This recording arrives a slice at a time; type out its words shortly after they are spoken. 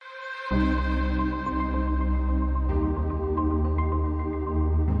Good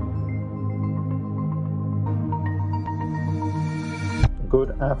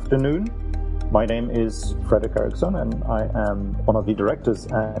afternoon. My name is Fredrik Eriksson, and I am one of the directors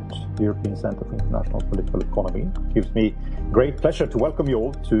at the European Centre for International Political Economy. It gives me great pleasure to welcome you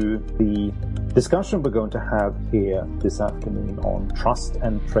all to the discussion we're going to have here this afternoon on trust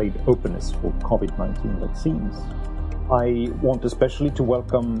and trade openness for COVID-19 vaccines. I want especially to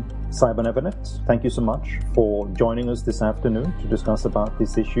welcome Simon Evanet. Thank you so much for joining us this afternoon to discuss about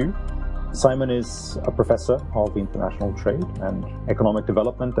this issue. Simon is a professor of international trade and economic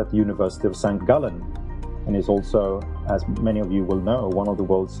development at the University of St. Gallen, and is also, as many of you will know, one of the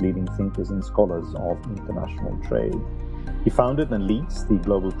world's leading thinkers and scholars of international trade. He founded and leads the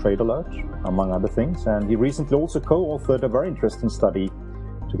Global Trade Alert, among other things, and he recently also co-authored a very interesting study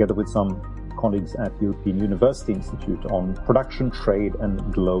together with some colleagues at European University Institute on production, trade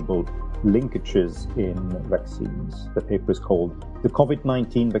and global linkages in vaccines. The paper is called The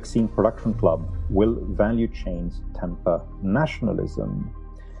COVID-19 Vaccine Production Club, Will Value Chains Temper Nationalism?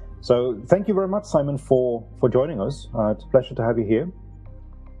 So thank you very much, Simon, for joining us. It's a pleasure to have you here.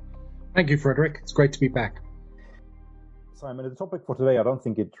 Thank you, Fredrik. It's great to be back. Simon, the topic for today, I don't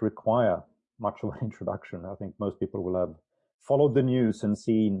think it requires much of an introduction. I think most people will have followed the news and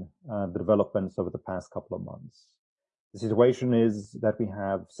seen the developments over the past couple of months. The situation is that we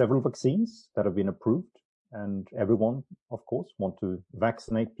have several vaccines that have been approved, and everyone, of course, want to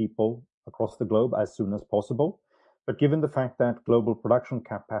vaccinate people across the globe as soon as possible. But given the fact that global production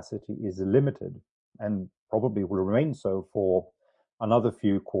capacity is limited and probably will remain so for another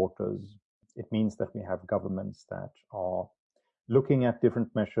few quarters, it means that we have governments that are looking at different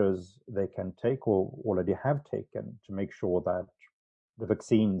measures they can take or already have taken to make sure that the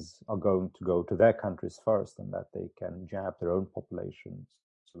vaccines are going to go to their countries first and that they can jab their own populations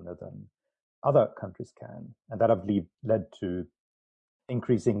sooner than other countries can. And that have led to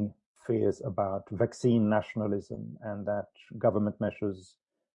increasing fears about vaccine nationalism, and that government measures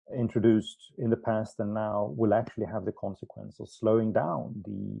introduced in the past and now will actually have the consequence of slowing down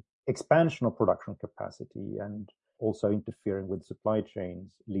the expansion of production capacity and also interfering with supply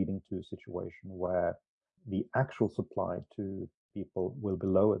chains, leading to a situation where the actual supply to people will be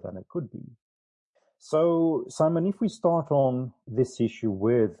lower than it could be. So, Simon, if we start on this issue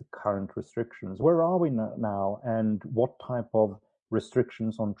with current restrictions, where are we now, and what type of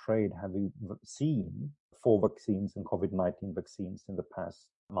restrictions on trade have we seen for vaccines and COVID-19 vaccines in the past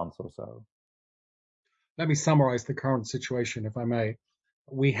month or so? Let me summarize the current situation, if I may.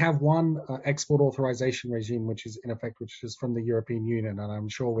 We have one export authorization regime, which is in effect, which is from the European Union, and I'm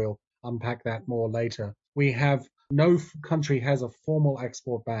sure we'll unpack that more later. We have no country has a formal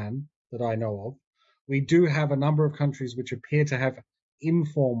export ban that I know of. We do have a number of countries which appear to have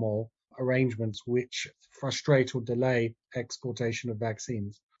informal arrangements which frustrate or delay exportation of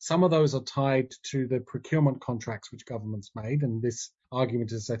vaccines. Some of those are tied to the procurement contracts which governments made, and this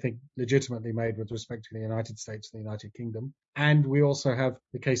argument is, I think, legitimately made with respect to the United States and the United Kingdom. And we also have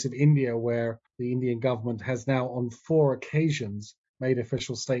the case of India, where the Indian government has now on 4 occasions made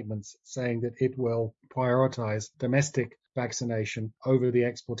official statements saying that it will prioritize domestic vaccination over the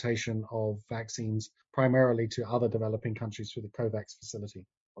exportation of vaccines, primarily to other developing countries through the COVAX facility,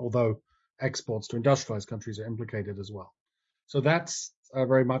 although exports to industrialized countries are implicated as well. So that's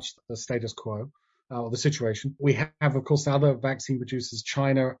very much the status quo, the situation. We have, of course, other vaccine producers,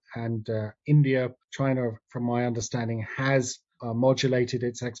 China and India. China, from my understanding, has modulated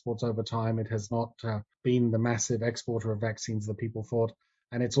its exports over time. It has not been the massive exporter of vaccines that people thought.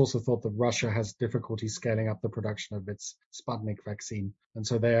 And it's also thought that Russia has difficulty scaling up the production of its Sputnik vaccine. And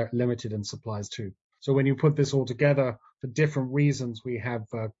so they're limited in supplies too. So when you put this all together, for different reasons, we have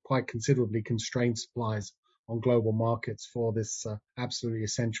quite considerably constrained supplies on global markets for this absolutely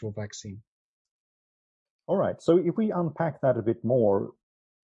essential vaccine. All right. So if we unpack that a bit more,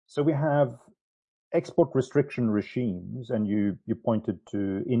 so we have export restriction regimes, and you pointed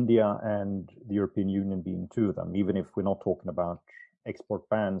to India and the European Union being 2 of them. Even if we're not talking about export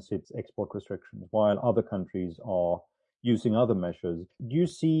bans, it's export restrictions, while other countries are using other measures. Do you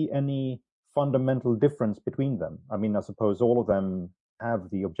see any fundamental difference between them? I mean, I suppose all of them have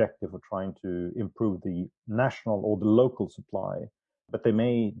the objective of trying to improve the national or the local supply, but they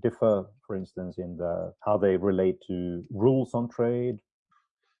may differ, for instance, in how they relate to rules on trade.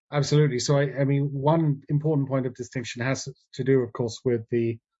 Absolutely. So, I mean, one important point of distinction has to do, of course, with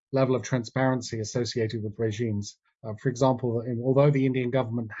the level of transparency associated with regimes. For example, although the Indian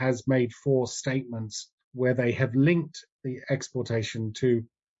government has made 4 statements where they have linked the exportation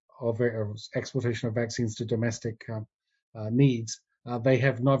of vaccines to domestic needs, They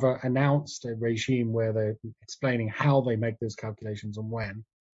have never announced a regime where they're explaining how they make those calculations and when.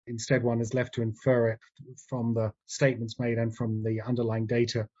 Instead, one is left to infer it from the statements made and from the underlying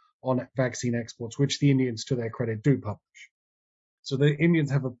data on vaccine exports, which the Indians, to their credit, do publish. So the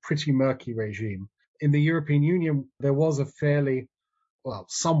Indians have a pretty murky regime. In the European Union, there was a fairly,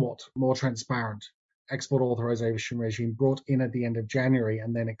 somewhat more transparent export authorization regime brought in at the end of January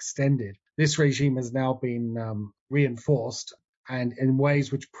and then extended. This regime has now been reinforced and in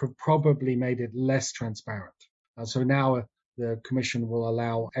ways which probably made it less transparent. So now the Commission will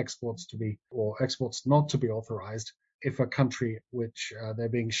allow exports not to be authorized if a country which they're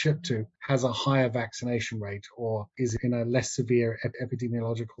being shipped to has a higher vaccination rate or is in a less severe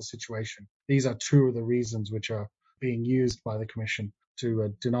epidemiological situation. These are two of the reasons which are being used by the Commission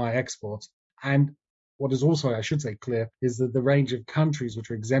to deny exports. And what is also, I should say, clear is that the range of countries which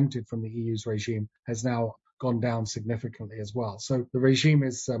are exempted from the EU's regime has now gone down significantly as well. So the regime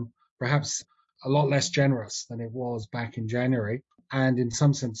is perhaps a lot less generous than it was back in January, and in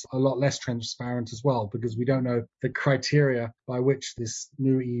some sense a lot less transparent as well, because we don't know the criteria by which this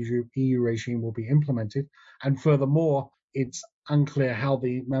new EU regime will be implemented. And furthermore, it's unclear how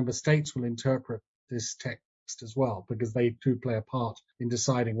the member states will interpret this text as well, because they do play a part in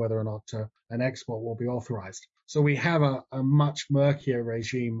deciding whether or not an export will be authorized. So we have a much murkier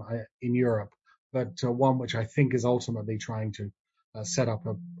regime in Europe, but one which I think is ultimately trying to set up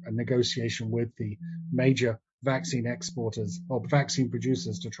a negotiation with the major vaccine exporters or vaccine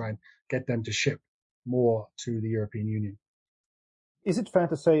producers to try and get them to ship more to the European Union. Is it fair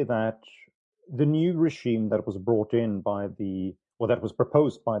to say that the new regime that was brought in that was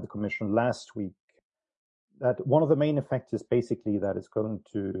proposed by the Commission last week, that one of the main effects is basically that it's going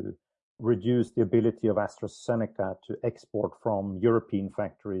to reduce the ability of AstraZeneca to export from European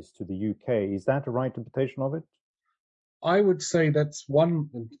factories to the UK? Is that a right interpretation of it? I would say that's one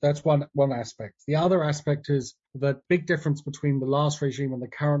aspect. The other aspect is the big difference between the last regime and the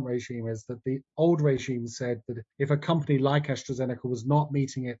current regime is that the old regime said that if a company like AstraZeneca was not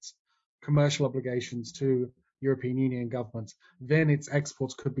meeting its commercial obligations to European Union governments, then its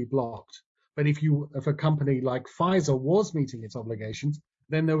exports could be blocked. But if a company like Pfizer was meeting its obligations,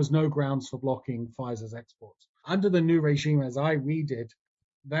 then there was no grounds for blocking Pfizer's exports. Under the new regime, as I read it,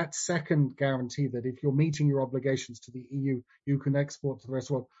 that second guarantee that if you're meeting your obligations to the EU, you can export to the rest of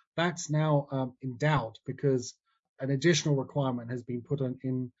the world, that's now in doubt because an additional requirement has been put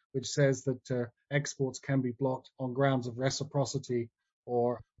in which says that exports can be blocked on grounds of reciprocity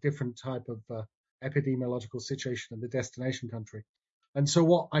or different type of epidemiological situation in the destination country. And so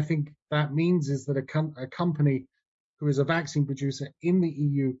what I think that means is that a company who is a vaccine producer in the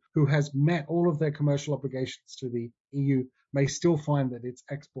EU who has met all of their commercial obligations to the EU may still find that its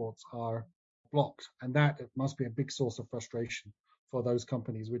exports are blocked. And that must be a big source of frustration for those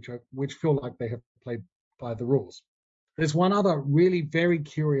companies which feel like they have played by the rules. There's one other really very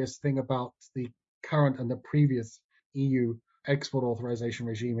curious thing about the current and the previous EU export authorization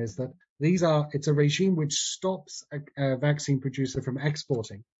regime is that it's a regime which stops a vaccine producer from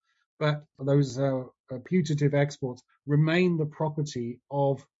exporting, but those putative exports remain the property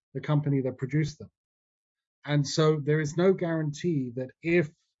of the company that produced them. And so there is no guarantee that if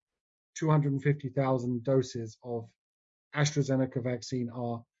 250,000 doses of AstraZeneca vaccine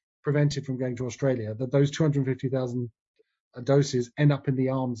are prevented from going to Australia, that those 250,000 doses end up in the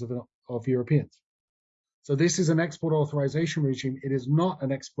arms of Europeans. So this is an export authorization regime. It is not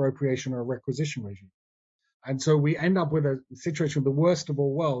an expropriation or a requisition regime. And so we end up with a situation, the worst of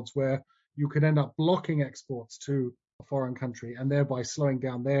all worlds, where you could end up blocking exports to a foreign country and thereby slowing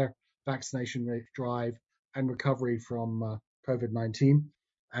down their vaccination rate drive and recovery from COVID-19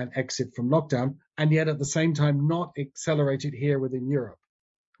 and exit from lockdown, and yet at the same time not accelerate it here within Europe,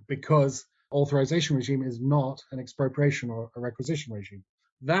 because authorization regime is not an expropriation or a requisition regime.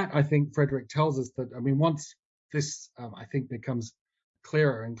 That, I think, Frederick, tells us that, once this, I think, becomes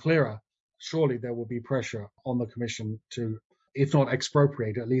clearer and clearer, surely there will be pressure on the Commission to, if not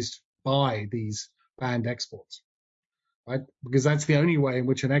expropriate, at least buy these banned exports, right? Because that's the only way in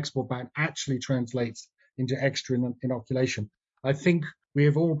which an export ban actually translates into extra inoculation. I think we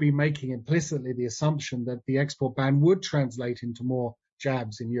have all been making implicitly the assumption that the export ban would translate into more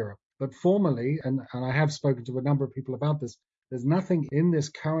jabs in Europe. But formally, and I have spoken to a number of people about this, there's nothing in this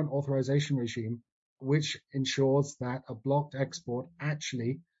current authorization regime which ensures that a blocked export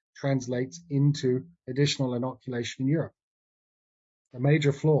actually translates into additional inoculation in Europe. A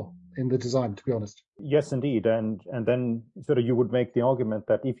major flaw in the design, to be honest. Yes, indeed. And then sort of you would make the argument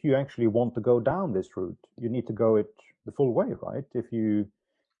that if you actually want to go down this route, you need to go it the full way, right?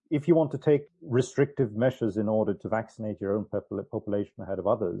 if you want to take restrictive measures in order to vaccinate your own population ahead of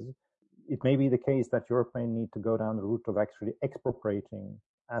others, it may be the case that Europe may need to go down the route of actually expropriating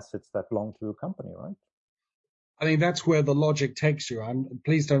assets that belong to a company, right? I mean, that's where the logic takes you. And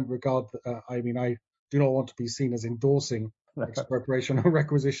please don't regard, I do not want to be seen as endorsing expropriation or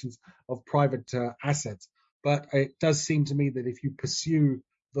requisitions of private assets. But it does seem to me that if you pursue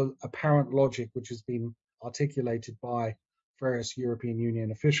the apparent logic which has been articulated by various European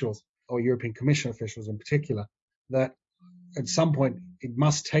Union officials or European Commission officials in particular, that at some point it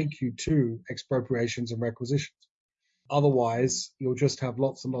must take you to expropriations and requisitions. Otherwise, you'll just have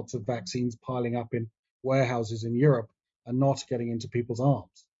lots and lots of vaccines piling up in warehouses in Europe and not getting into people's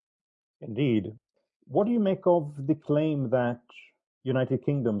arms. Indeed. What do you make of the claim that United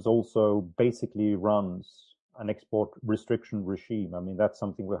Kingdom's also basically runs an export restriction regime? I mean, that's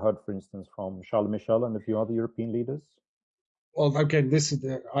something we heard, for instance, from Charles Michel and a few other European leaders. Well, again, this is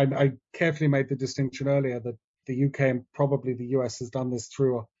I carefully made the distinction earlier that the UK and probably the US has done this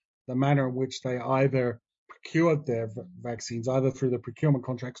through the manner in which they either procured their vaccines, either through the procurement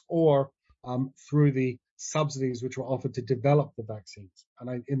contracts or through the subsidies which were offered to develop the vaccines.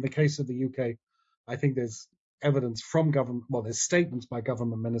 And in the case of the UK, I think there's evidence from government, well, there's statements by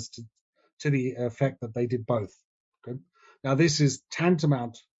government ministers to the effect that they did both. Okay? Now, this is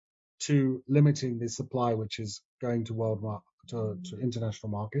tantamount to limiting the supply which is going to international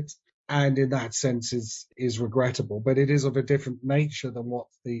markets, and in that sense is regrettable. But it is of a different nature than what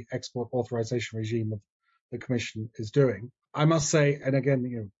the export authorization regime of the Commission is doing. I must say, and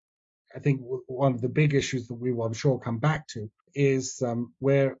again, I think one of the big issues that we will, I'm sure, come back to is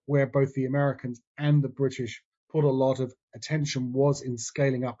where both the Americans and the British put a lot of attention was in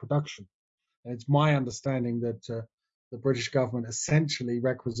scaling up production. And it's my understanding that the British government essentially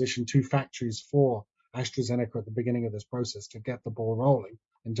requisitioned 2 factories for AstraZeneca at the beginning of this process to get the ball rolling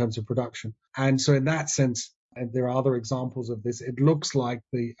in terms of production. And so in that sense, and there are other examples of this, it looks like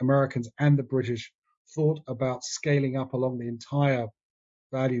the Americans and the British thought about scaling up along the entire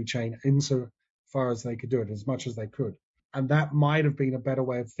value chain insofar as they could do it, as much as they could. And that might have been a better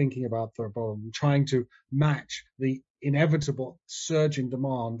way of thinking about the problem, trying to match the inevitable surge in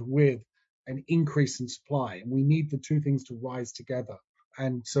demand with an increase in supply. And we need the 2 things to rise together.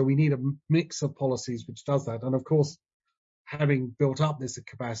 And so we need a mix of policies which does that. And of course, having built up this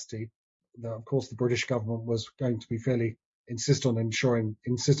capacity, of course, the British government was going to be fairly insistent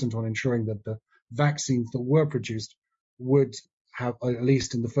on ensuring that the vaccines that were produced would have, at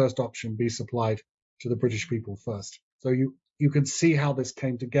least in the first option, be supplied to the British people first. So you can see how this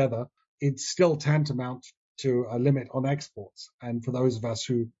came together. It's still tantamount to a limit on exports. And for those of us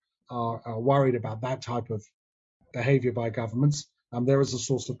who are worried about that type of behavior by governments, there is a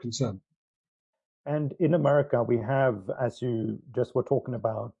source of concern. And in America, we have, as you just were talking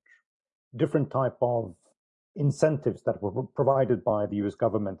about, different type of incentives that were provided by the US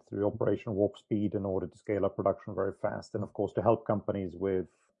government through Operation Warp Speed in order to scale up production very fast. And of course, to help companies with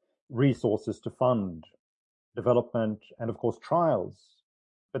resources to fund development and of course trials.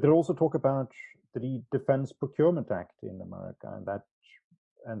 But they also talk about the Defense Procurement Act in America,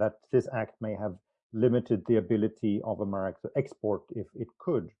 and that this act may have limited the ability of America to export if it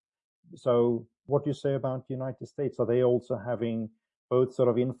could. So what do you say about the United States? Are they also having both sort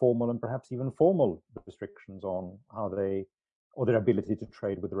of informal and perhaps even formal restrictions on how they, or their ability to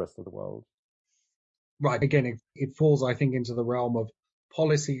trade with the rest of the world? Right. Again, it falls, I think, into the realm of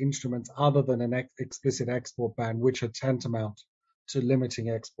policy instruments other than an explicit export ban, which are tantamount to limiting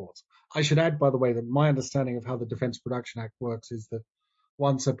exports. I should add, by the way, that my understanding of how the Defense Production Act works is that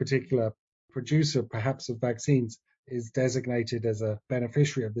once a particular producer, perhaps of vaccines, is designated as a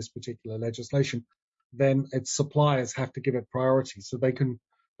beneficiary of this particular legislation, then its suppliers have to give it priority. So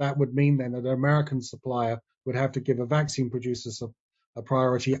that would mean then that an American supplier would have to give a vaccine producer a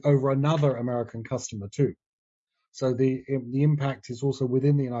priority over another American customer too. So the impact is also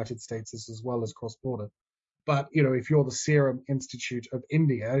within the United States as well as cross-border. But, if you're the Serum Institute of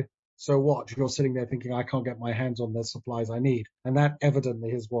India, so what? You're sitting there thinking, I can't get my hands on the supplies I need. And that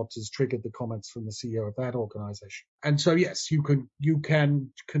evidently is what has triggered the comments from the CEO of that organization. And so, yes, you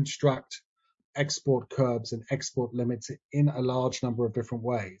can construct export curbs and export limits in a large number of different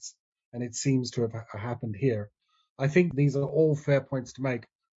ways. And it seems to have happened here. I think these are all fair points to make.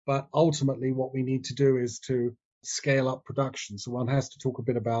 But ultimately, what we need to do is to scale up production. So one has to talk a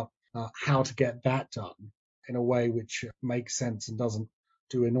bit about how to get that done in a way which makes sense and doesn't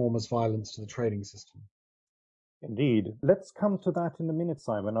do enormous violence to the trading system. Indeed. Let's come to that in a minute,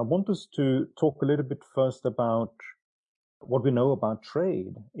 Simon. I want us to talk a little bit first about what we know about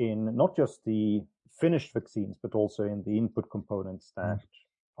trade in not just the finished vaccines, but also in the input components that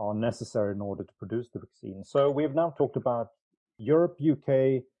are necessary in order to produce the vaccine. So we've now talked about Europe,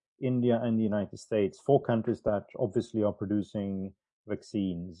 UK, India, and the United States, 4 countries that obviously are producing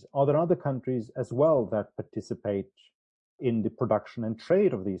vaccines. Are there other countries as well that participate in the production and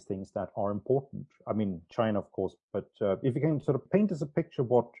trade of these things that are important? I mean, China, of course, but if you can sort of paint us a picture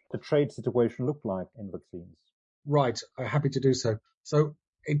what the trade situation looked like in vaccines. Right, happy to do so. So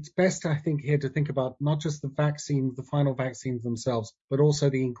it's best, I think, here to think about not just the vaccines, the final vaccines themselves, but also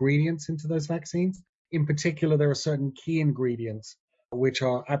the ingredients into those vaccines. In particular, there are certain key ingredients which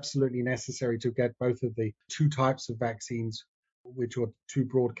are absolutely necessary to get both of the two types of vaccines, which are two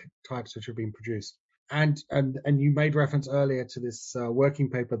broad types which are being produced. And you made reference earlier to this working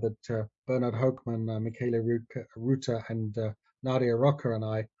paper that Bernhard Hoekman, Michele Reuter, and Nadia Rocker and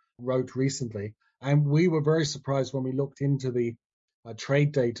I wrote recently. And we were very surprised when we looked into the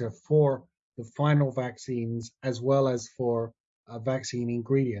trade data for the final vaccines as well as for vaccine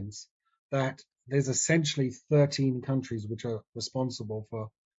ingredients, that there's essentially 13 countries which are responsible for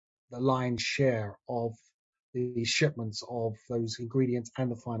the lion's share of the shipments of those ingredients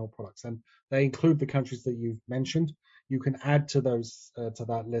and the final products. And they include the countries that you've mentioned. You can add to those to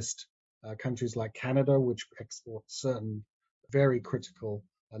that list countries like Canada, which export certain very critical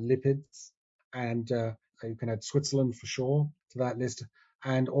lipids, and you can add Switzerland for sure to that list.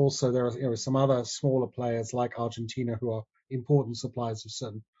 And also there are some other smaller players like Argentina who are important suppliers of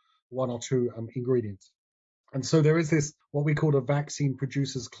certain one or two ingredients. And so there is this, what we call a vaccine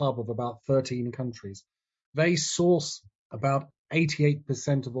producers club of about 13 countries. They source about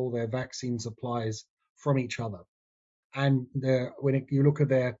 88% of all their vaccine supplies from each other. And you look at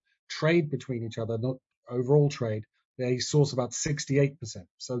their trade between each other, not overall trade, they source about 68%.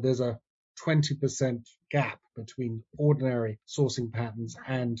 So there's a 20% gap between ordinary sourcing patterns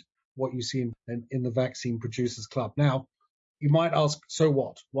and what you see in the vaccine producers club. Now, you might ask, so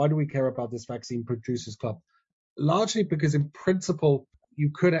what? Why do we care about this vaccine producers club? Largely because in principle, you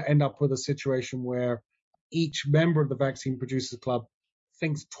could end up with a situation where each member of the vaccine producers club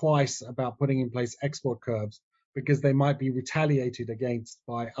thinks twice about putting in place export curbs because they might be retaliated against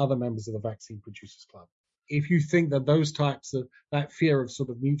by other members of the vaccine producers club. If you think that those types of that fear of sort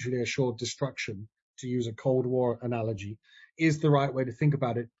of mutually assured destruction, to use a Cold War analogy, is the right way to think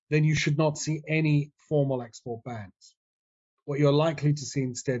about it, then you should not see any formal export bans. What you're likely to see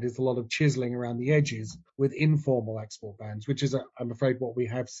instead is a lot of chiseling around the edges with informal export bans, which is, I'm afraid, what we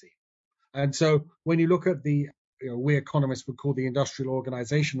have seen. And so when you look at the, we economists would call the industrial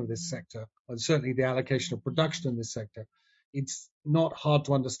organization of this sector, and certainly the allocation of production in this sector, it's not hard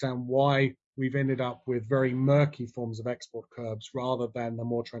to understand why we've ended up with very murky forms of export curbs rather than the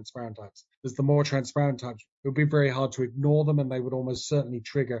more transparent types. Because the more transparent types, it would be very hard to ignore them and they would almost certainly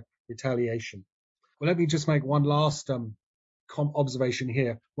trigger retaliation. Well, let me just make one last observation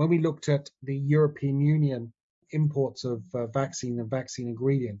here. When we looked at the European Union imports of vaccine and vaccine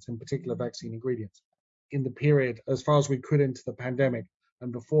ingredients, in particular vaccine ingredients, in the period as far as we could into the pandemic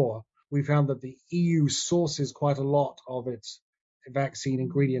and before, we found that the EU sources quite a lot of its vaccine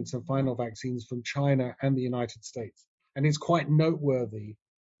ingredients and final vaccines from China and the United States. And it's quite noteworthy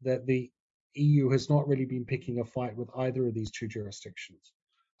that the EU has not really been picking a fight with either of these two jurisdictions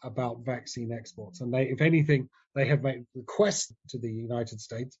about vaccine exports. And they, if anything, they have made requests to the United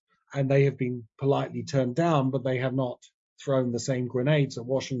States and they have been politely turned down, but they have not thrown the same grenades at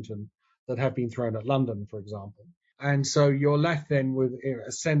Washington that have been thrown at London, for example. And so you're left then with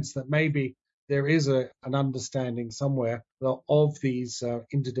a sense that maybe there is an understanding somewhere of these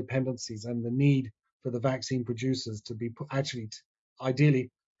interdependencies and the need for the vaccine producers to be actually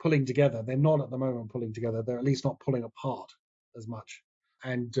ideally pulling together. They're not at the moment pulling together. They're at least not pulling apart as much.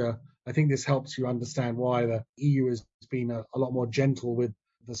 And I think this helps you understand why the EU has been a lot more gentle with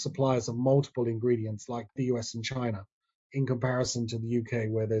the suppliers of multiple ingredients like the US and China in comparison to the UK,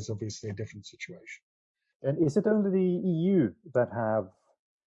 where there's obviously a different situation. And is it only the EU that have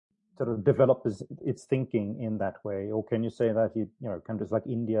sort of developed its thinking in that way? Or can you say that, countries like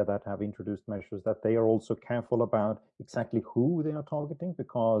India that have introduced measures, that they are also careful about exactly who they are targeting?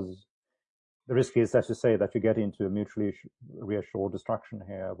 Because the risk is, as you say, that you get into a mutually reassured destruction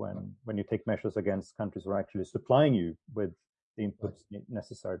here when you take measures against countries who are actually supplying you with the inputs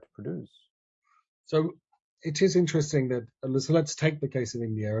necessary to produce. So it is interesting that, so let's take the case of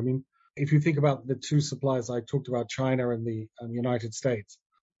India. I mean, if you think about the two suppliers I talked about, China and the United States,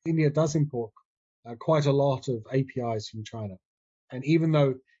 India does import quite a lot of APIs from China. And even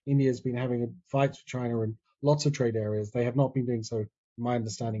though India has been having a fight with China in lots of trade areas, they have not been doing so, in my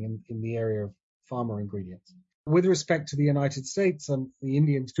understanding, in the area of pharma ingredients. With respect to the United States, the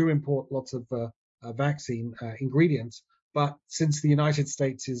Indians do import lots of vaccine ingredients, But since the United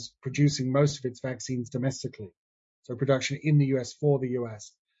States is producing most of its vaccines domestically, so production in the US for the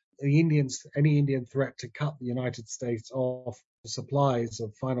US, any Indian threat to cut the United States off the supplies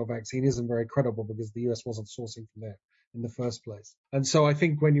of final vaccine isn't very credible because the US wasn't sourcing from there in the first place. And so I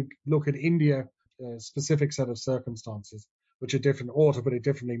think when you look at India, a specific set of circumstances, which are different, or to put it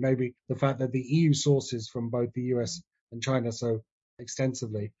differently, maybe the fact that the EU sources from both the US and China so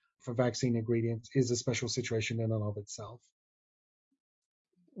extensively for vaccine ingredients is a special situation in and of itself.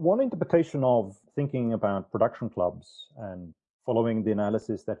 One interpretation of thinking about production clubs and following the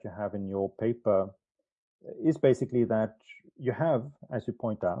analysis that you have in your paper is basically that you have, as you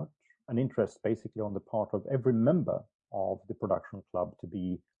point out, an interest basically on the part of every member of the production club to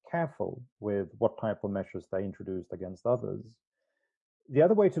be careful with what type of measures they introduced against others. The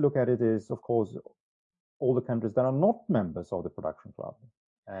other way to look at it is, of course, all the countries that are not members of the production club,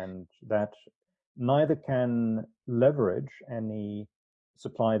 and that neither can leverage any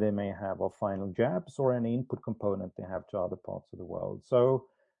supply they may have of final jabs or any input component they have to other parts of the world. So,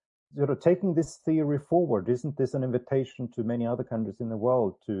 sort of taking this theory forward, isn't this an invitation to many other countries in the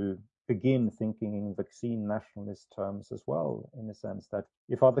world to begin thinking in vaccine nationalist terms as well, in the sense that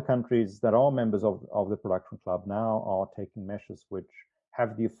if other countries that are members of the production club now are taking measures which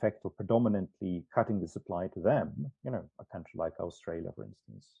have the effect of predominantly cutting the supply to them, a country like Australia, for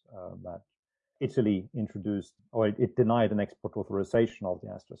instance, that Italy introduced, or it denied an export authorization of the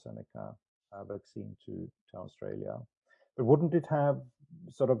AstraZeneca vaccine to Australia. But wouldn't it have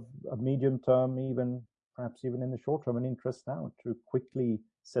sort of a medium term, perhaps even in the short term, an interest now to quickly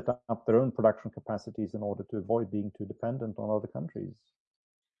set up their own production capacities in order to avoid being too dependent on other countries?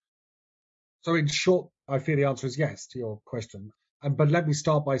 So in short, I fear the answer is yes to your question. But let me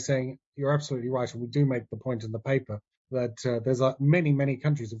start by saying you're absolutely right, and we do make the point in the paper that there's many, many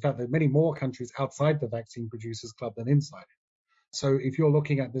countries. In fact, there are many more countries outside the Vaccine Producers Club than inside it. So if you're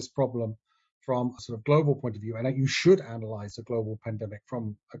looking at this problem from a sort of global point of view, and you should analyze a global pandemic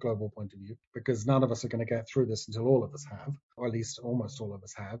from a global point of view, because none of us are going to get through this until all of us have, or at least almost all of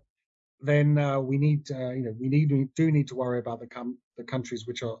us have, then we need to worry about the countries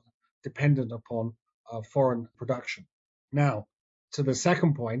which are dependent upon foreign production. Now, to the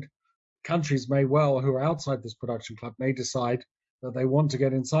second point, countries may well, who are outside this production club, may decide that they want to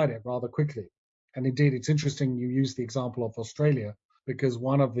get inside it rather quickly. And indeed, it's interesting you use the example of Australia, because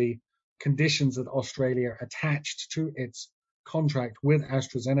one of the conditions that Australia attached to its contract with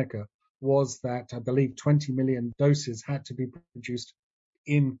AstraZeneca was that I believe 20 million doses had to be produced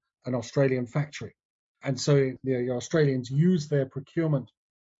in an Australian factory. And so the Australians used their procurement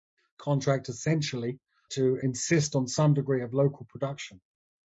contract essentially to insist on some degree of local production.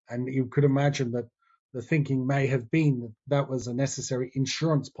 And you could imagine that the thinking may have been that was a necessary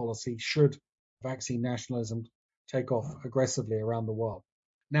insurance policy should vaccine nationalism take off aggressively around the world.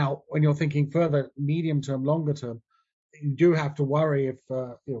 Now, when you're thinking further, medium term, longer term, you do have to worry if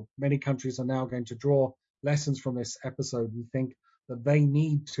many countries are now going to draw lessons from this episode and think that they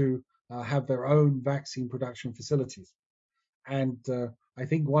need to have their own vaccine production facilities. And I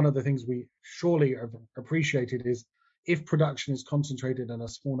think one of the things we surely have appreciated is if production is concentrated in a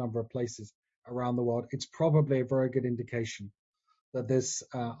small number of places around the world, it's probably a very good indication that there's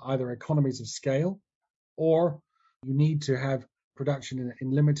either economies of scale or you need to have production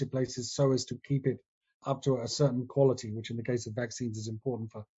in limited places so as to keep it up to a certain quality, which in the case of vaccines is important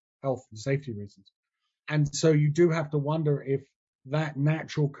for health and safety reasons. And so you do have to wonder if that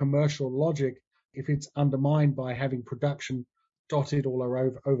natural commercial logic, if it's undermined by having production dotted all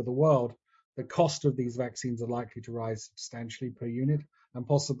over the world, the cost of these vaccines are likely to rise substantially per unit, and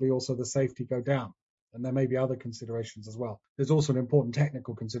possibly also the safety go down. And there may be other considerations as well. There's also an important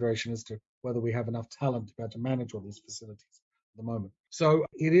technical consideration as to whether we have enough talent to be able to manage all these facilities at the moment. So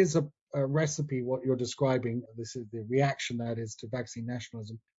it is a recipe, what you're describing, this is the reaction that is to vaccine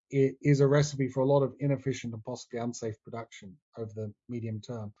nationalism. It is a recipe for a lot of inefficient and possibly unsafe production over the medium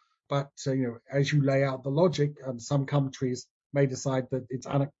term. But as you lay out the logic, some countries may decide that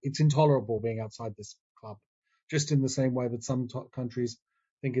it's intolerable being outside this club, just in the same way that some countries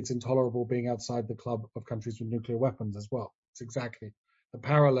think it's intolerable being outside the club of countries with nuclear weapons as well. It's exactly, the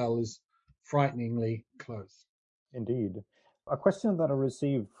parallel is frighteningly close. Indeed. A question that I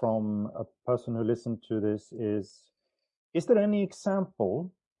received from a person who listened to this is there any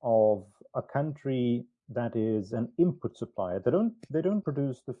example of a country that is an input supplier? They don't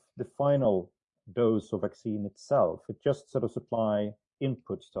produce the final dose of vaccine itself. It just sort of supply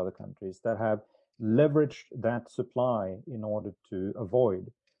inputs to other countries that have leveraged that supply in order to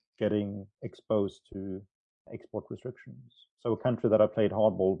avoid getting exposed to export restrictions. So a country that I played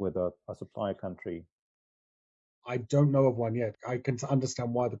hardball with a supply country I don't know of one yet. I can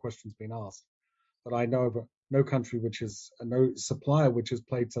understand why the question's been asked, but I know of no country no supplier which has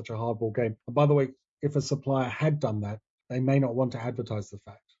played such a hardball game. And by the way, if a supplier had done that, they may not want to advertise the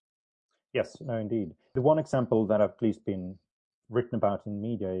fact. Yes, no, indeed. The one example that have at least been written about in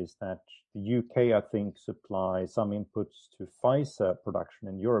media is that the UK, I think, supplies some inputs to Pfizer production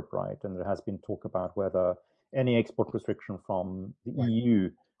in Europe, right? And there has been talk about whether any export restriction from the Right. EU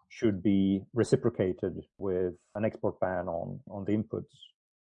should be reciprocated with an export ban on the inputs.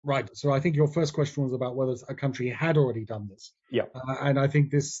 Right. So I think your first question was about whether a country had already done this. Yeah. And I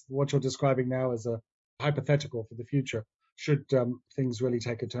think what you're describing now is a hypothetical for the future, should things really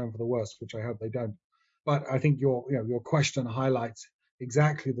take a turn for the worse, which I hope they don't. But I think your question highlights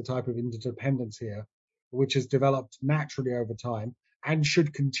exactly the type of interdependence here, which has developed naturally over time and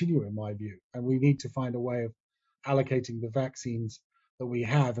should continue, in my view. And we need to find a way of allocating the vaccines that we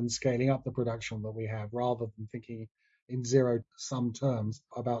have and scaling up the production that we have, rather than thinking in zero-sum terms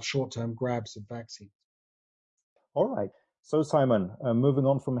about short-term grabs of vaccines. All right. So, Simon, moving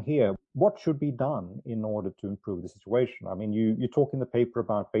on from here, what should be done in order to improve the situation? I mean, you talk in the paper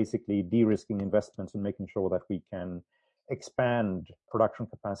about basically de-risking investments and making sure that we can expand production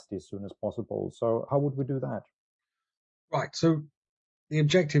capacity as soon as possible. So how would we do that? Right. So the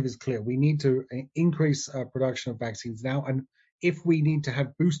objective is clear. We need to increase production of vaccines now. And if we need to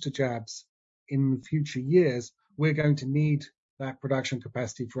have booster jabs in future years, we're going to need that production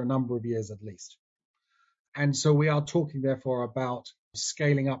capacity for a number of years at least. And so we are talking, therefore, about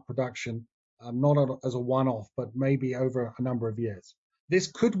scaling up production, not as a one-off, but maybe over a number of years. This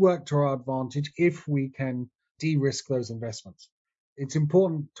could work to our advantage if we can de-risk those investments. It's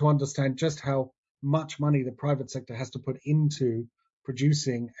important to understand just how much money the private sector has to put into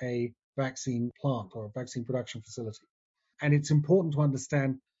producing a vaccine plant or a vaccine production facility. And it's important to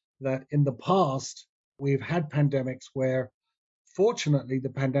understand that in the past, we've had pandemics where, fortunately, the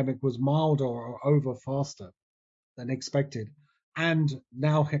pandemic was milder or over faster than expected. And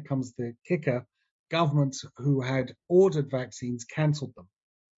now here comes the kicker. Governments who had ordered vaccines cancelled them.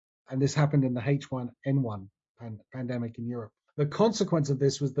 And this happened in the H1N1 pandemic in Europe. The consequence of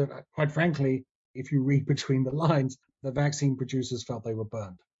this was that, quite frankly, if you read between the lines, the vaccine producers felt they were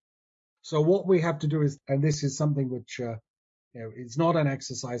burned. So what we have to do is, and this is something which it's not an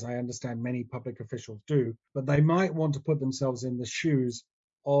exercise I understand many public officials do, but they might want to put themselves in the shoes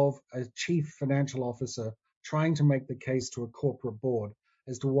of a chief financial officer trying to make the case to a corporate board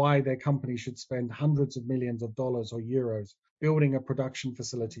as to why their company should spend hundreds of millions of dollars or euros building a production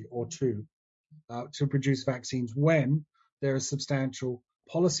facility or two to produce vaccines, when there is substantial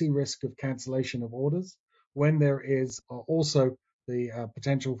policy risk of cancellation of orders, when there is also the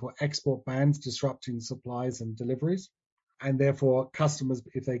potential for export bans disrupting supplies and deliveries. And therefore, customers,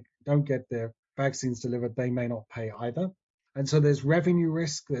 if they don't get their vaccines delivered, they may not pay either. And so there's revenue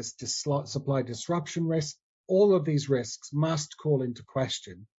risk, there's supply disruption risk. All of these risks must call into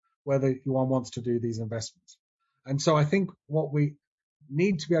question whether one wants to do these investments. And so I think what we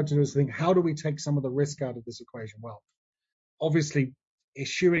need to be able to do is think, how do we take some of the risk out of this equation? Well, obviously,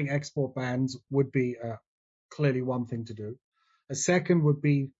 issuing export bans would be clearly one thing to do. A second would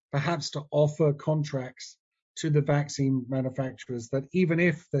be perhaps to offer contracts to the vaccine manufacturers that even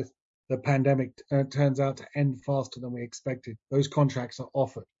if the pandemic turns out to end faster than we expected, those contracts are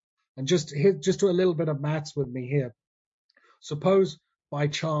offered. And just do a little bit of maths with me here. Suppose by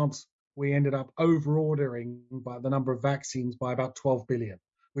chance we ended up over ordering by the number of vaccines by about 12 billion,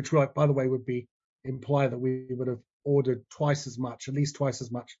 which, by the way, would imply that we would have ordered twice as much, at least twice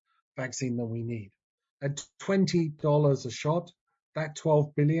as much vaccine than we need. At $20 a shot, that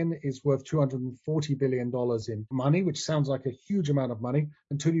 12 billion is worth $240 billion in money, which sounds like a huge amount of money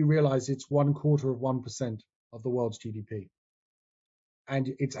until you realize it's 1/4 of 1% of the world's GDP. And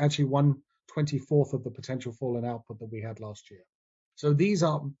it's actually 1/24 of the potential fall in output that we had last year. So these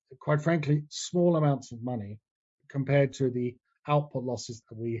are, quite frankly, small amounts of money compared to the output losses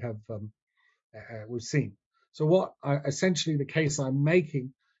that we've seen. So essentially the case I'm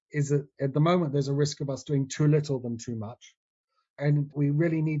making is that at the moment there's a risk of us doing too little than too much. And we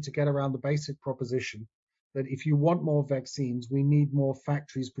really need to get around the basic proposition that if you want more vaccines, we need more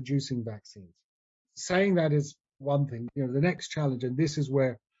factories producing vaccines. Saying that is one thing. The next challenge, and this is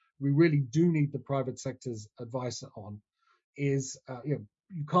where we really do need the private sector's advice on, is you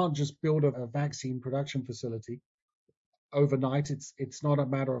can't just build a vaccine production facility overnight. It's not a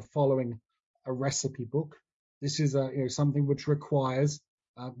matter of following a recipe book. This is something which requires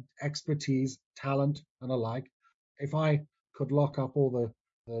expertise, talent, and alike. If I could lock up all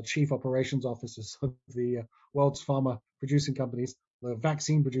the chief operations officers of the world's pharma producing companies, the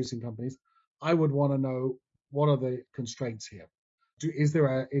vaccine producing companies, I would want to know what are the constraints here? Is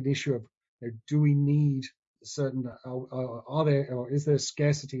there an issue of, do we need certain, is there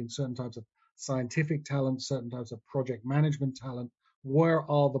scarcity in certain types of scientific talent, certain types of project management talent? Where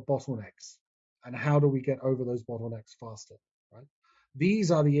are the bottlenecks? And how do we get over those bottlenecks faster, right?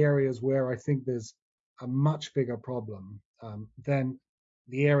 These are the areas where I think there's a much bigger problem than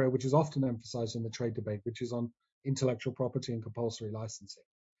the area which is often emphasized in the trade debate, which is on intellectual property and compulsory licensing.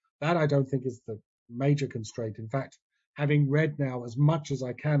 That I don't think is the major constraint. In fact, having read now as much as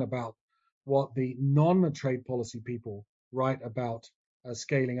I can about what the non-trade policy people write about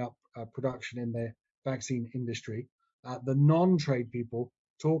scaling up production in the vaccine industry, the non-trade people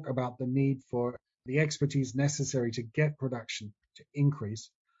talk about the need for the expertise necessary to get production to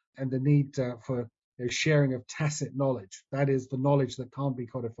increase, and the need for sharing of tacit knowledge. That is the knowledge that can't be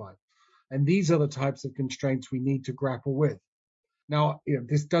codified. And these are the types of constraints we need to grapple with. Now,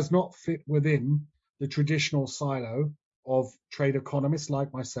 this does not fit within the traditional silo of trade economists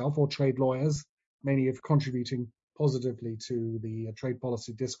like myself or trade lawyers, many of contributing positively to the trade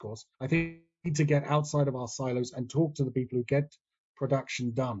policy discourse. I think we need to get outside of our silos and talk to the people who get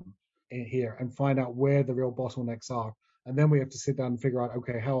production done in here and find out where the real bottlenecks are. And then we have to sit down and figure out,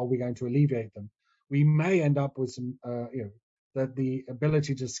 okay, how are we going to alleviate them? We may end up with some, that the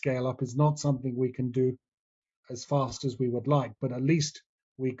ability to scale up is not something we can do as fast as we would like, but at least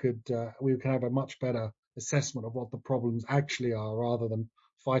we can have a much better assessment of what the problems actually are, rather than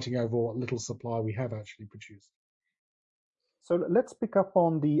fighting over what little supply we have actually produced. So let's pick up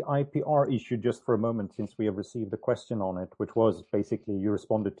on the IPR issue just for a moment, since we have received a question on it, which was basically, you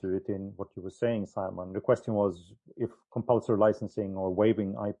responded to it in what you were saying, Simon. The question was if compulsory licensing or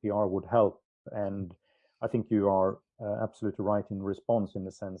waiving IPR would help. And I think you are absolutely right in response, in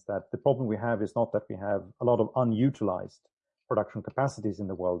the sense that the problem we have is not that we have a lot of unutilized production capacities in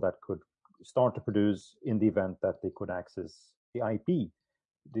the world that could start to produce in the event that they could access the IP.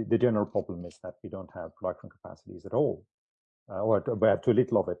 The general problem is that we don't have production capacities at all. Or we have too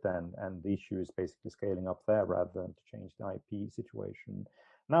little of it, and the issue is basically scaling up there rather than to change the IP situation.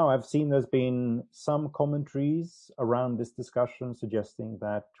 Now, I've seen there's been some commentaries around this discussion suggesting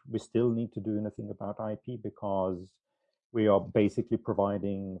that we still need to do anything about IP because we are basically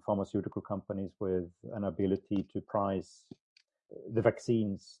providing pharmaceutical companies with an ability to price the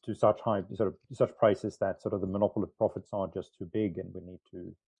vaccines to such prices that sort of the monopoly profits are just too big, and we need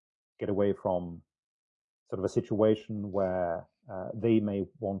to get away from sort of a situation where they may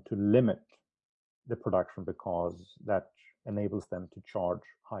want to limit the production because that enables them to charge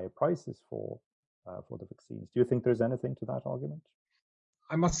higher prices for the vaccines. Do you think there's anything to that argument?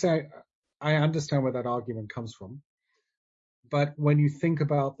 I must say, I understand where that argument comes from. But when you think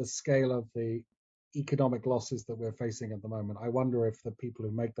about the scale of the economic losses that we're facing at the moment, I wonder if the people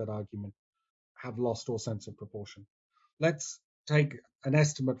who make that argument have lost all sense of proportion. Let's take an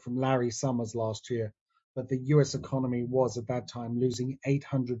estimate from Larry Summers last year that the US economy was at that time losing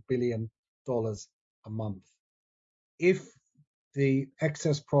 $800 billion a month. If the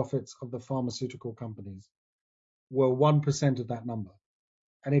excess profits of the pharmaceutical companies were 1% of that number,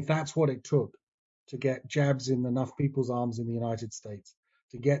 and if that's what it took to get jabs in enough people's arms in the United States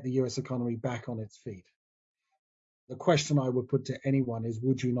to get the US economy back on its feet, the question I would put to anyone is,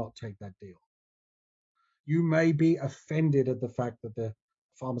 would you not take that deal? You may be offended at the fact that the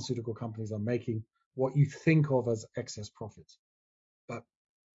pharmaceutical companies are making what you think of as excess profits. But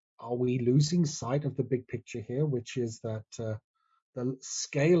are we losing sight of the big picture here, which is that the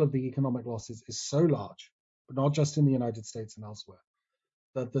scale of the economic losses is so large, but not just in the United States and elsewhere,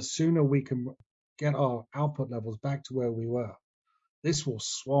 that the sooner we can get our output levels back to where we were, this will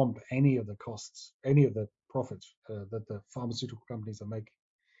swamp any of the costs, any of the profits that the pharmaceutical companies are making.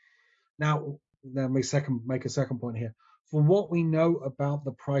 Now, let me make a second point here. From what we know about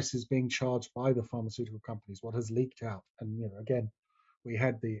the prices being charged by the pharmaceutical companies, what has leaked out, and again, we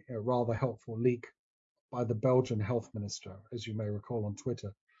had the rather helpful leak by the Belgian health minister, as you may recall on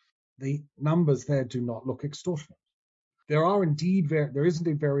Twitter. The numbers there do not look extortionate. There is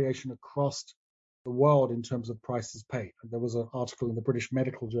indeed variation across the world in terms of prices paid. There was an article in the British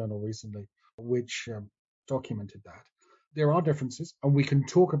Medical Journal recently which documented that. There are differences, and we can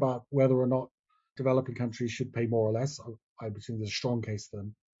talk about whether or not developing countries should pay more or less. I would think there's a strong case for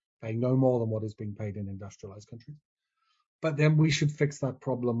them paying no more than what is being paid in industrialized countries. But then we should fix that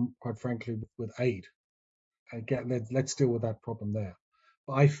problem, quite frankly, with aid. Again, let's deal with that problem there.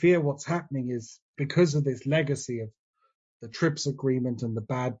 But I fear what's happening is, because of this legacy of the TRIPS agreement and the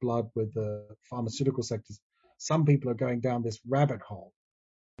bad blood with the pharmaceutical sectors, some people are going down this rabbit hole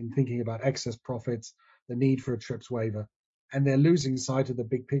in thinking about excess profits, the need for a TRIPS waiver, and they're losing sight of the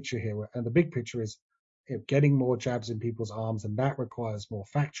big picture here. And the big picture is getting more jabs in people's arms, and that requires more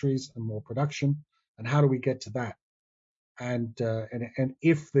factories and more production. And how do we get to that? And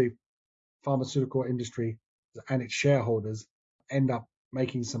if the pharmaceutical industry and its shareholders end up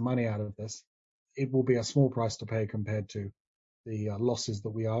making some money out of this, it will be a small price to pay compared to the losses that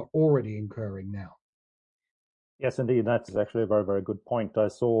we are already incurring now. Yes, indeed. That's actually a very, very good point. I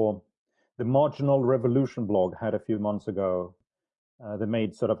saw the Marginal Revolution blog had a few months ago. They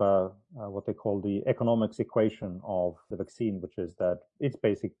made sort of what they call the economics equation of the vaccine, which is that it's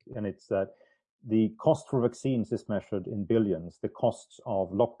basic, and it's that the cost for vaccines is measured in billions. The costs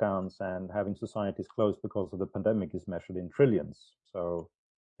of lockdowns and having societies closed because of the pandemic is measured in trillions. So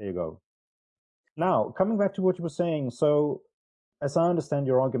there you go. Now, coming back to what you were saying, so as I understand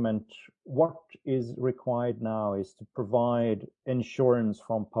your argument, what is required now is to provide insurance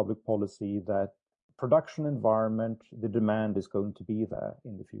from public policy that production environment, the demand is going to be there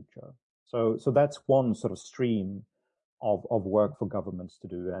in the future. So that's one sort of stream of work for governments to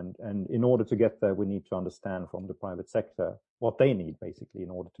do. And in order to get there, we need to understand from the private sector what they need, basically, in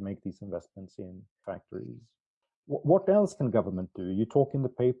order to make these investments in factories. What else can government do? You talk in the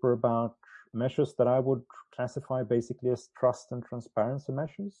paper about measures that I would classify basically as trust and transparency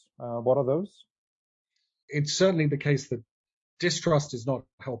measures. What are those? It's certainly the case that distrust is not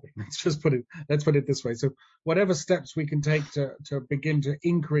helping. Let's put it this way. So whatever steps we can take to begin to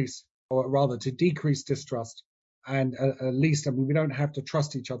increase, or rather to decrease distrust, and at least, I mean, we don't have to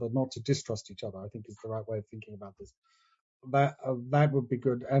trust each other not to distrust each other, I think is the right way of thinking about this. That would be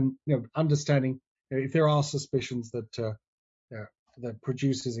good. And understanding if there are suspicions that that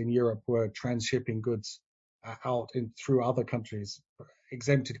producers in Europe were transshipping goods out through other countries,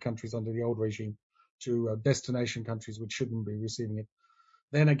 exempted countries under the old regime, to destination countries which shouldn't be receiving it.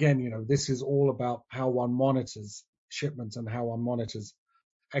 Then again, this is all about how one monitors shipments and how one monitors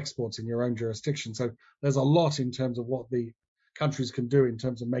exports in your own jurisdiction. So there's a lot in terms of what the countries can do in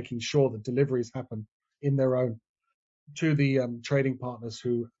terms of making sure that deliveries happen in their own to the trading partners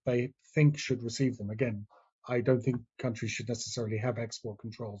who they think should receive them. Again, I don't think countries should necessarily have export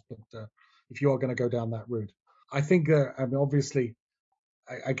controls, but if you are going to go down that route, I think, obviously,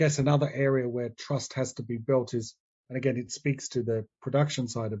 I guess another area where trust has to be built is, and again, it speaks to the production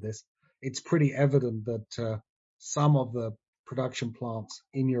side of this, it's pretty evident that some of the production plants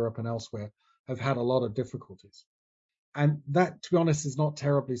in Europe and elsewhere have had a lot of difficulties. And that, to be honest, is not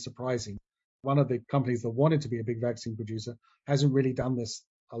terribly surprising. One of the companies that wanted to be a big vaccine producer hasn't really done this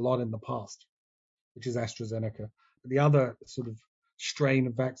a lot in the past, which is AstraZeneca. The other sort of strain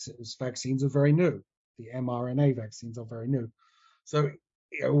of vaccines are very new. The mRNA vaccines are very new. So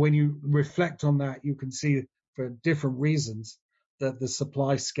when you reflect on that, you can see for different reasons that the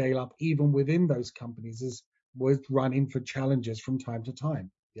supply scale up, even within those companies, was running for challenges from time to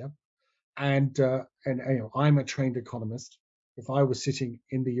time. Yeah. And I'm a trained economist. If I was sitting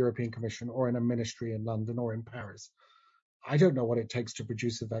in the European Commission or in a ministry in London or in Paris, I don't know what it takes to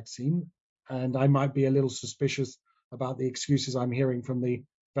produce a vaccine. And I might be a little suspicious about the excuses I'm hearing from the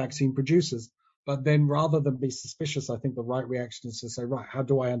vaccine producers. But then rather than be suspicious, I think the right reaction is to say, right, how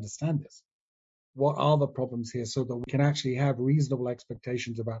do I understand this? What are the problems here so that we can actually have reasonable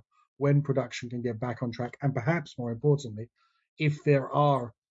expectations about when production can get back on track? And perhaps more importantly, if there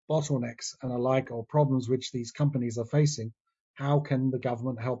are bottlenecks and alike or problems which these companies are facing, how can the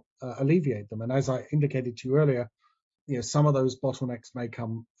government help alleviate them? And as I indicated to you earlier, some of those bottlenecks may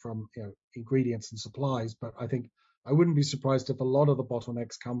come from ingredients and supplies, but I think I wouldn't be surprised if a lot of the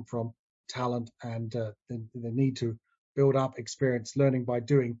bottlenecks come from talent and the need to build up experience, learning by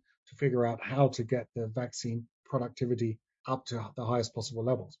doing, to figure out how to get the vaccine productivity up to the highest possible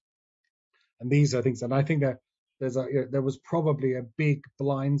levels. And these are things, and I think that there was probably a big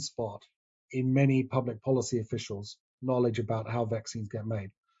blind spot in many public policy officials' knowledge about how vaccines get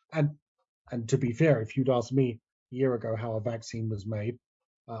made. And to be fair, if you'd asked me a year ago how a vaccine was made,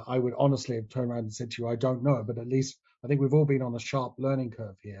 I would honestly have turned around and said to you, I don't know. But at least I think we've all been on a sharp learning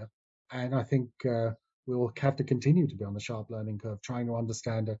curve here. And I think we will have to continue to be on the sharp learning curve, trying to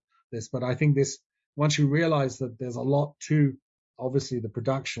understand this. But I think once you realize that there's a lot to, obviously, the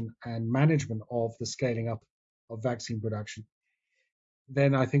production and management of the scaling up of vaccine production,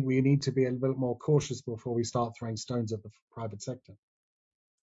 then I think we need to be a little bit more cautious before we start throwing stones at the private sector.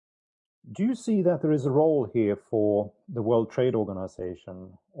 Do you see that there is a role here for the World Trade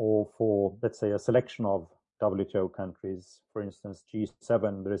Organization or for, let's say, a selection of WTO countries, for instance,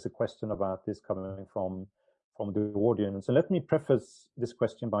 G7? There is a question about this coming from the audience. And let me preface this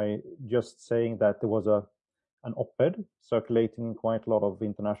question by just saying that there was an op-ed circulating in quite a lot of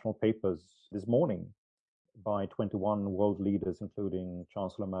international papers this morning by 21 world leaders, including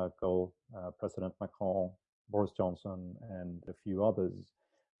Chancellor Merkel, President Macron, Boris Johnson, and a few others,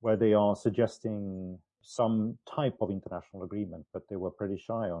 where they are suggesting some type of international agreement, but they were pretty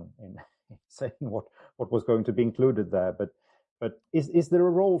shy in saying what was going to be included there. But is there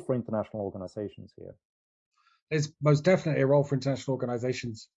a role for international organizations here? There's most definitely a role for international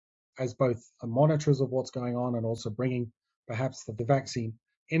organizations as both monitors of what's going on and also bringing perhaps the vaccine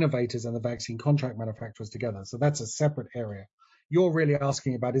innovators and the vaccine contract manufacturers together. So that's a separate area. You're really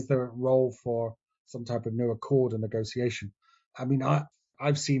asking about, is there a role for some type of new accord and negotiation? I mean,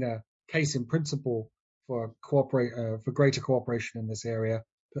 I've seen a case in principle for greater cooperation in this area,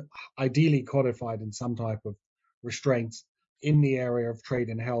 ideally codified in some type of restraints in the area of trade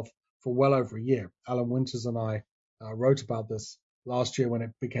and health for well over a year. Alan Winters and I wrote about this last year when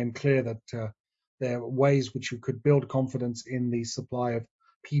it became clear that there are ways which you could build confidence in the supply of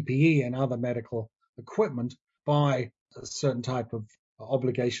PPE and other medical equipment by a certain type of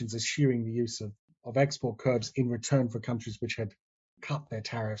obligations eschewing the use of export curbs in return for countries which had cut their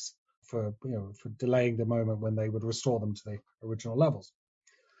tariffs for delaying the moment when they would restore them to the original levels.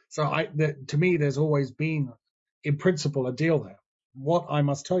 So to me, there's always been, in principle, a deal there. What I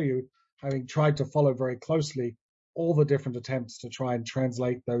must tell you, having tried to follow very closely all the different attempts to try and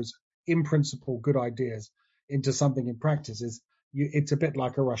translate those, in principle, good ideas into something in practice, is it's a bit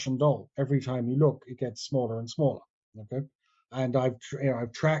like a Russian doll. Every time you look, it gets smaller and smaller. Okay, and I've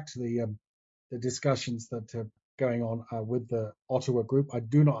tracked the discussions that are going on with the Ottawa group. I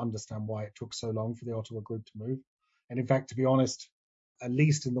do not understand why it took so long for the Ottawa group to move, and in fact, to be honest, at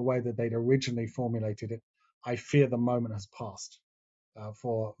least in the way that they'd originally formulated it, I fear the moment has passed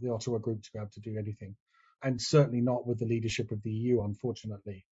for the Ottawa group to be able to do anything. And certainly not with the leadership of the EU,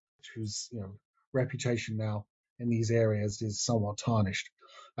 unfortunately, whose reputation now in these areas is somewhat tarnished.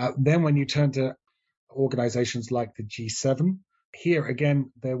 Then when you turn to organizations like the G7, here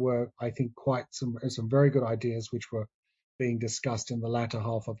again, there were, I think, quite some very good ideas which were being discussed in the latter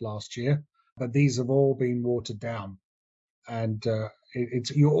half of last year, but these have all been watered down. And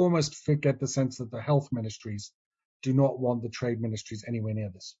you almost get the sense that the health ministries do not want the trade ministries anywhere near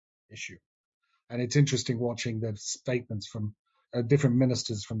this issue. And it's interesting watching the statements from different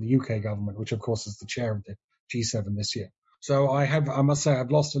ministers from the UK government, which of course is the chair of the G7 this year. So I must say,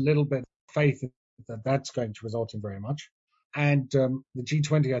 I've lost a little bit of faith that that's going to result in very much. And the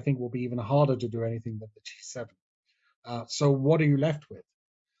G20, I think, will be even harder to do anything than the G7. So what are you left with?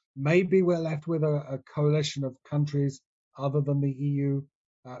 Maybe we're left with a coalition of countries other than the EU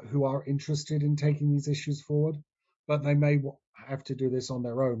who are interested in taking these issues forward, but they may have to do this on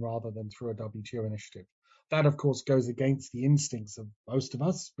their own rather than through a WTO initiative. That, of course, goes against the instincts of most of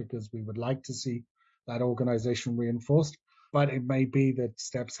us because we would like to see that organization reinforced, but it may be that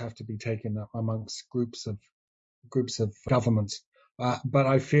steps have to be taken amongst groups of governments. But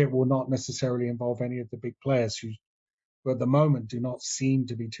I fear it will not necessarily involve any of the big players who at the moment do not seem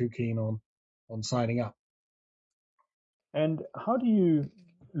to be too keen on signing up. And how do you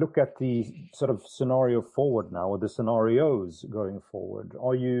look at the sort of scenario forward now, or the scenarios going forward?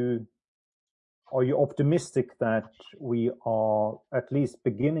 Are you optimistic that we are at least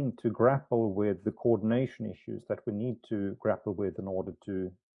beginning to grapple with the coordination issues that we need to grapple with in order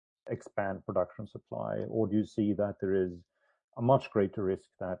to expand production supply? Or do you see that there is a much greater risk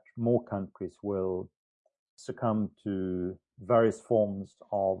that more countries will succumb to various forms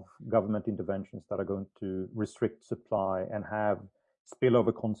of government interventions that are going to restrict supply and have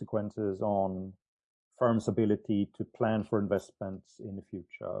spillover consequences on firms' ability to plan for investments in the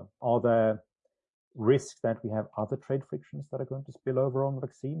future? Are there risks that we have other trade frictions that are going to spill over on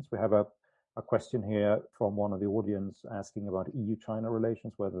vaccines? We have a question here from one of the audience asking about EU-China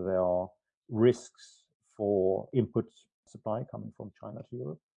relations, whether there are risks for input supply coming from China to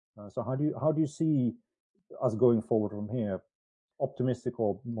Europe. So how do you see us going forward from here? Optimistic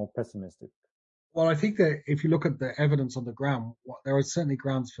or more pessimistic? Well, I think that if you look at the evidence on the ground, there are certainly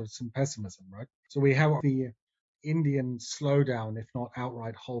grounds for some pessimism, right? So we have the Indian slowdown, if not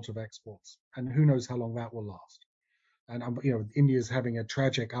outright halt of exports, and who knows how long that will last. And India is having a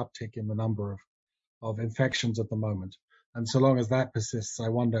tragic uptick in the number of infections at the moment, and so long as that persists, I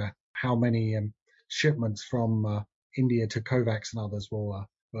wonder how many shipments from India to COVAX and others will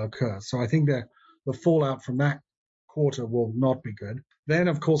occur. So I think that the fallout from that quarter will not be good. Then,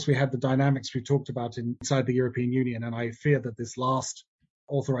 of course, we have the dynamics we talked about inside the European Union, and I fear that this last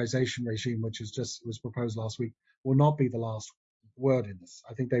authorization regime, which was proposed last week, will not be the last word in this.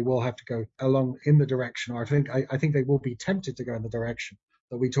 I think they will have to go along in the direction, or I think they will be tempted to go in the direction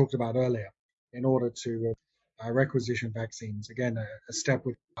that we talked about earlier in order to requisition vaccines. Again, a step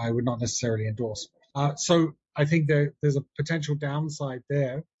which I would not necessarily endorse. So I think there's a potential downside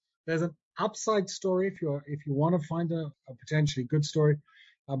there. There's an upside story if you want to find a potentially good story.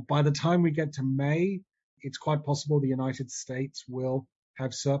 By the time we get to May, it's quite possible the United States will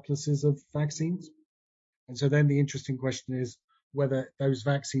have surpluses of vaccines. And so then the interesting question is whether those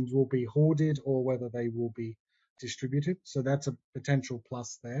vaccines will be hoarded or whether they will be distributed. So that's a potential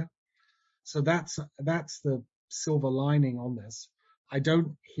plus there. So that's the silver lining on this. I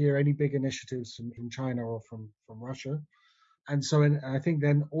don't hear any big initiatives from China or from Russia. And so I think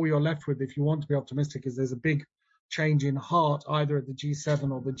then all you're left with, if you want to be optimistic, is there's a big change in heart either at the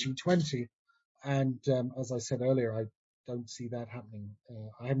G7 or the G20. And as I said earlier, I don't see that happening.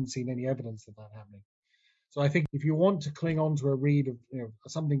 I haven't seen any evidence of that happening. So I think if you want to cling on to a read of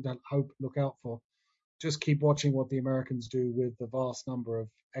something to look out for, just keep watching what the Americans do with the vast number of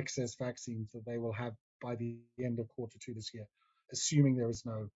excess vaccines that they will have by the end of Q2 this year, assuming there is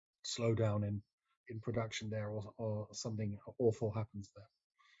no slowdown in production there or something awful happens there.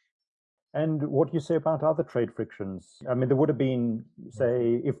 And what do you say about other trade frictions? I mean, there would have been,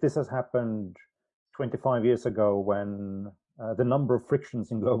 say, if this has happened 25 years ago when the number of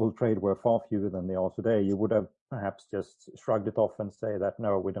frictions in global trade were far fewer than they are today, you would have perhaps just shrugged it off and say that,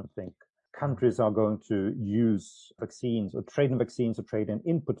 no, we don't think countries are going to use vaccines or trade in vaccines or trade in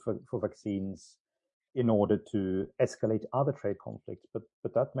input for vaccines in order to escalate other trade conflicts.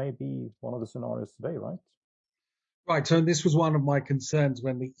 But that may be one of the scenarios today, right? Right. So this was one of my concerns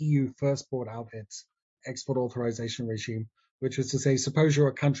when the EU first brought out its export authorization regime, which was to say, suppose you're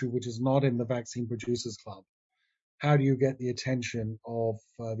a country which is not in the vaccine producers club. How do you get the attention of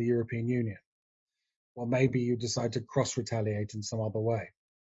the European Union? Well, maybe you decide to cross-retaliate in some other way,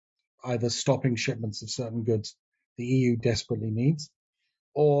 either stopping shipments of certain goods the EU desperately needs,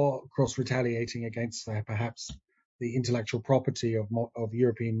 or cross-retaliating against perhaps the intellectual property of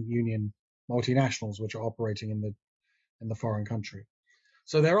European Union multinationals which are operating in the foreign country.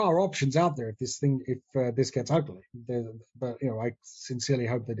 So there are options out there if this gets ugly. But I sincerely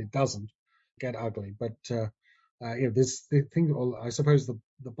hope that it doesn't get ugly. But this the thing. I suppose the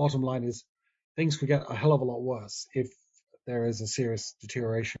bottom line is things could get a hell of a lot worse if there is a serious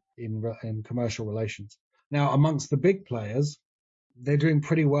deterioration in commercial relations. Now, amongst the big players, they're doing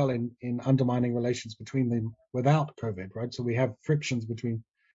pretty well in undermining relations between them without COVID, right? So we have frictions between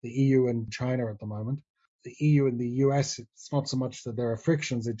the EU and China at the moment. The EU and the US, it's not so much that there are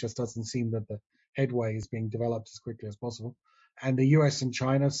frictions, it just doesn't seem that the headway is being developed as quickly as possible. And the US and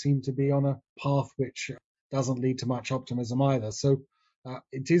China seem to be on a path which doesn't lead to much optimism either. So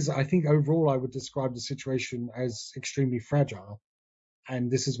it is, I think overall, I would describe the situation as extremely fragile.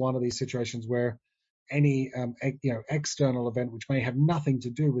 And this is one of these situations where any external event which may have nothing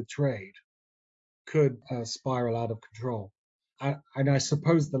to do with trade could spiral out of control. And I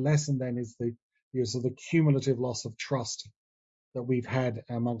suppose the lesson then is the cumulative loss of trust that we've had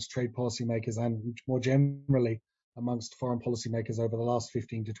amongst trade policymakers and more generally amongst foreign policymakers over the last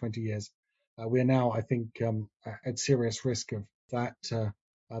 15 to 20 years. We are now, I think, at serious risk of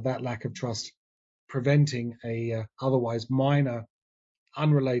that lack of trust preventing a otherwise minor,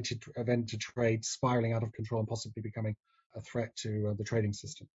 unrelated event to trade spiraling out of control and possibly becoming a threat to the trading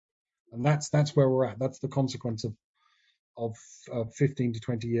system. And that's where we're at. That's the consequence of 15 to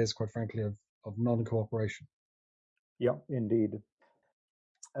 20 years, quite frankly, of non-cooperation. Yeah, indeed.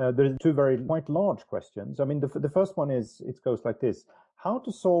 There's two quite large questions. I mean, the first one is, it goes like this. How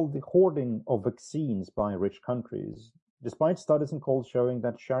to solve the hoarding of vaccines by rich countries? Despite studies and calls showing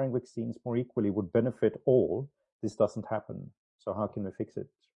that sharing vaccines more equally would benefit all, this doesn't happen. So how can we fix it?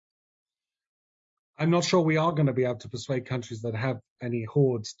 I'm not sure we are going to be able to persuade countries that have any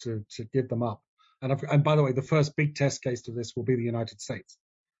hoards to give them up. And by the way, the first big test case of this will be the United States.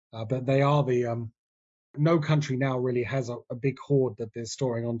 But they are no country now really has a big hoard that they're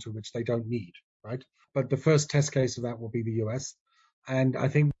storing onto, which they don't need, right? But the first test case of that will be the US. And I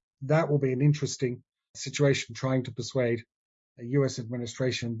think that will be an interesting situation trying to persuade a US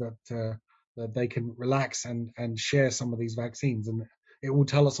administration that they can relax and share some of these vaccines. And it will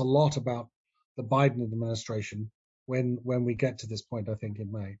tell us a lot about the Biden administration when we get to this point, I think,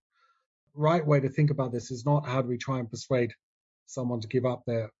 in May. Right way to think about this is not how do we try and persuade someone to give up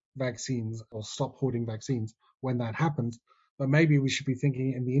their vaccines or stop hoarding vaccines when that happens, but maybe we should be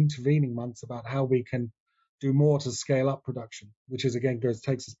thinking in the intervening months about how we can do more to scale up production, which is again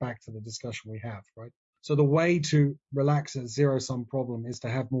takes us back to the discussion we have, right? So the way to relax a zero-sum problem is to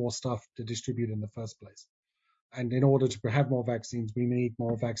have more stuff to distribute in the first place. And in order to have more vaccines, we need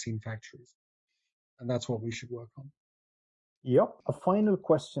more vaccine factories. And that's what we should work on. Yep. A final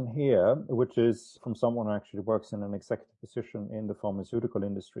question here, which is from someone who actually works in an executive position in the pharmaceutical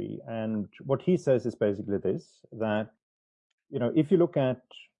industry. And what he says is basically this, that, if you look at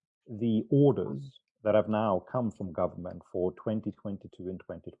the orders that have now come from government for 2022 and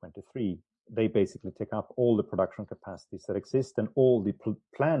 2023, they basically take up all the production capacities that exist and all the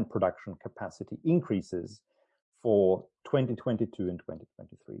planned production capacity increases for 2022 and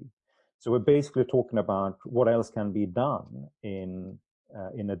 2023. So we're basically talking about what else can be done in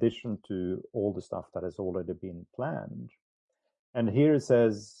addition to all the stuff that has already been planned. And here it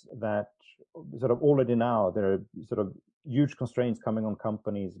says that sort of already now there are sort of huge constraints coming on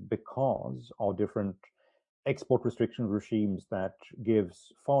companies because of different export restriction regimes that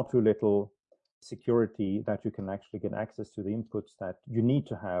gives far too little security that you can actually get access to the inputs that you need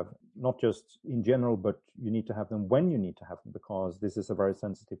to have, not just in general, but you need to have them when you need to have them, because this is a very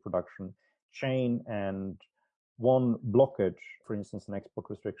sensitive production chain, and one blockage, for instance, an export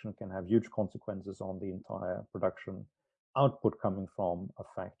restriction, can have huge consequences on the entire production output coming from a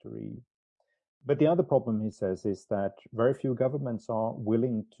factory. But the other problem, he says, is that very few governments are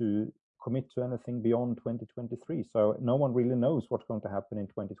willing to commit to anything beyond 2023. So no one really knows what's going to happen in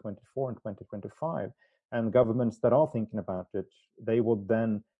 2024 and 2025. And governments that are thinking about it, they would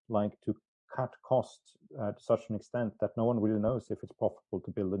then like to cut costs to such an extent that no one really knows if it's profitable to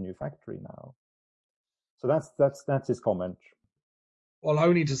build a new factory now. So that's his comment. Well,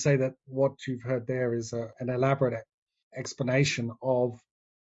 only to say that what you've heard there is an elaborate explanation of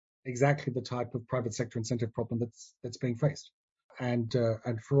exactly the type of private sector incentive problem that's being faced, and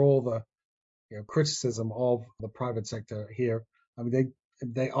for all the criticism of the private sector here, I mean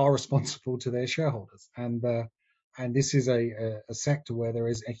they are responsible to their shareholders, and this is a sector where there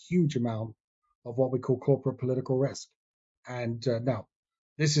is a huge amount of what we call corporate political risk. And now,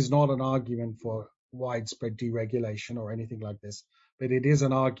 this is not an argument for widespread deregulation or anything like this, but it is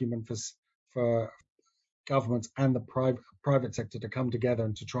an argument for governments and the private sector to come together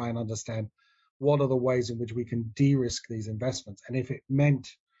and to try and understand what are the ways in which we can de-risk these investments. And if it meant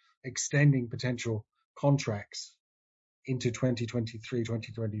extending potential contracts into 2023,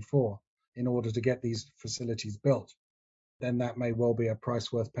 2024 in order to get these facilities built, then that may well be a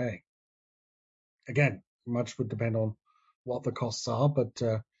price worth paying. Again, much would depend on what the costs are, but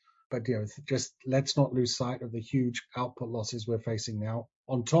just let's not lose sight of the huge output losses we're facing now,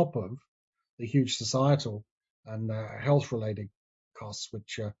 on top of the huge societal and health-related costs,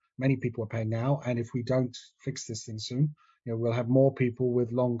 which many people are paying now. And if we don't fix this thing soon, we'll have more people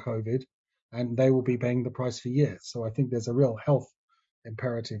with long COVID, and they will be paying the price for years. So I think there's a real health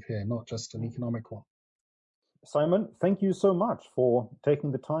imperative here, not just an economic one. Simon, thank you so much for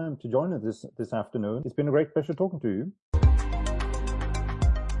taking the time to join us this afternoon. It's been a great pleasure talking to you.